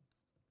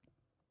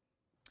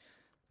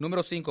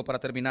 Número 5, para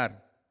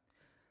terminar.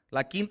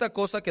 La quinta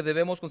cosa que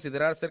debemos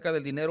considerar acerca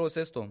del dinero es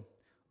esto.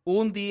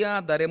 Un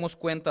día daremos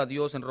cuenta a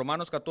Dios. En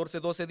Romanos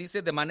 14:12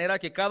 dice, de manera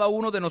que cada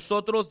uno de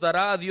nosotros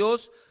dará a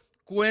Dios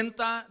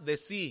cuenta de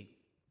sí.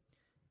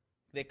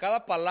 De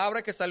cada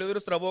palabra que salió de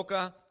nuestra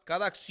boca,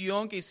 cada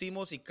acción que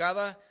hicimos y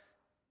cada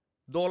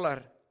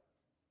dólar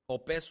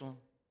o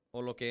peso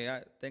o lo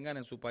que tengan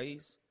en su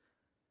país.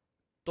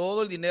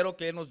 Todo el dinero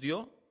que Él nos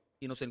dio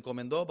y nos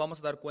encomendó, vamos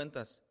a dar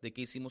cuentas de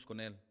qué hicimos con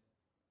Él.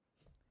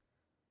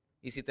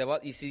 Y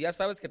si ya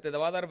sabes que te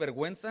va a dar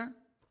vergüenza,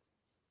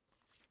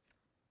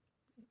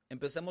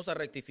 empecemos a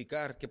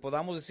rectificar, que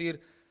podamos decir,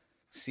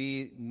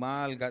 sí,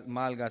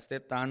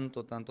 malgasté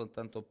tanto,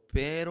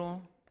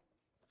 pero,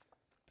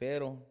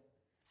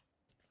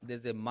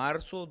 desde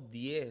marzo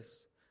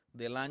 10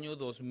 del año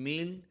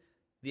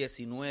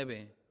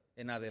 2019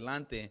 en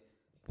adelante,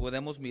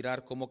 podemos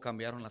mirar cómo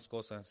cambiaron las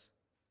cosas.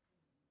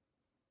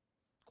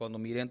 Cuando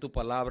miré en tu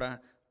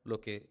palabra lo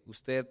que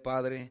usted,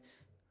 Padre,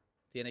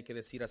 tiene que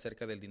decir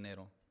acerca del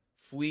dinero.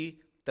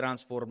 Fui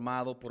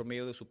transformado por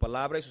medio de su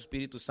palabra y su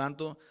Espíritu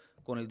Santo.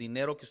 Con el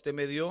dinero que usted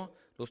me dio,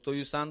 lo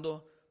estoy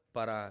usando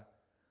para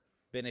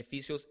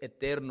beneficios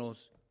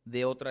eternos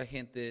de otra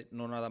gente,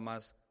 no nada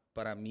más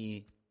para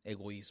mi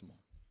egoísmo.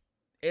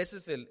 Esa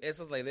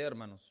es la idea,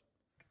 hermanos.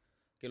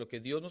 Que lo que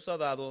Dios nos ha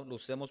dado, lo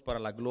usemos para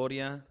la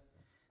gloria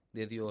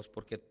de Dios,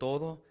 porque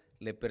todo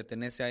le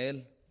pertenece a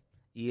Él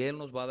y Él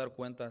nos va a dar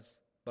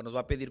cuentas, nos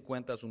va a pedir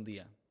cuentas un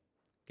día.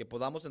 Que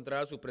podamos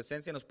entrar a su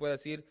presencia y nos pueda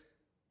decir,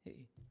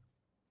 hey,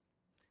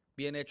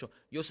 bien hecho.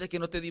 Yo sé que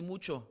no te di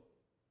mucho,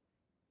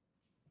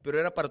 pero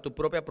era para tu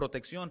propia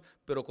protección,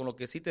 pero con lo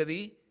que sí te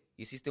di,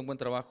 hiciste un buen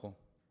trabajo.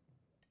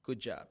 Good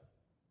job.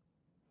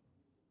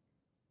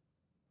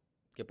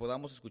 Que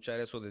podamos escuchar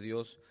eso de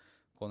Dios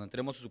cuando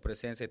entremos a su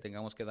presencia y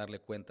tengamos que darle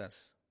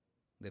cuentas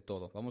de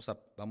todo.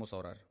 Vamos a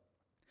orar.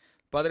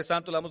 Padre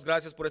Santo, le damos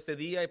gracias por este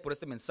día y por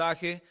este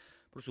mensaje,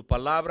 por su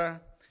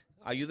palabra.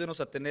 Ayúdenos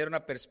a tener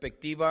una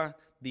perspectiva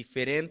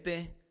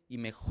diferente y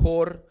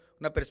mejor,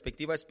 una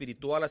perspectiva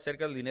espiritual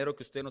acerca del dinero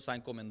que usted nos ha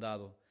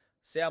encomendado.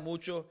 Sea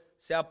mucho,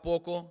 sea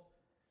poco,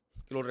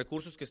 que los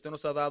recursos que usted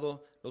nos ha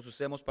dado los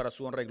usemos para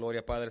su honra y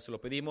gloria, Padre. Se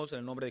lo pedimos en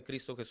el nombre de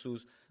Cristo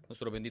Jesús,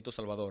 nuestro bendito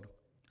Salvador.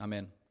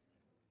 Amén.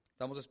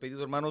 Estamos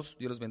despedidos, hermanos.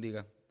 Dios los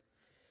bendiga.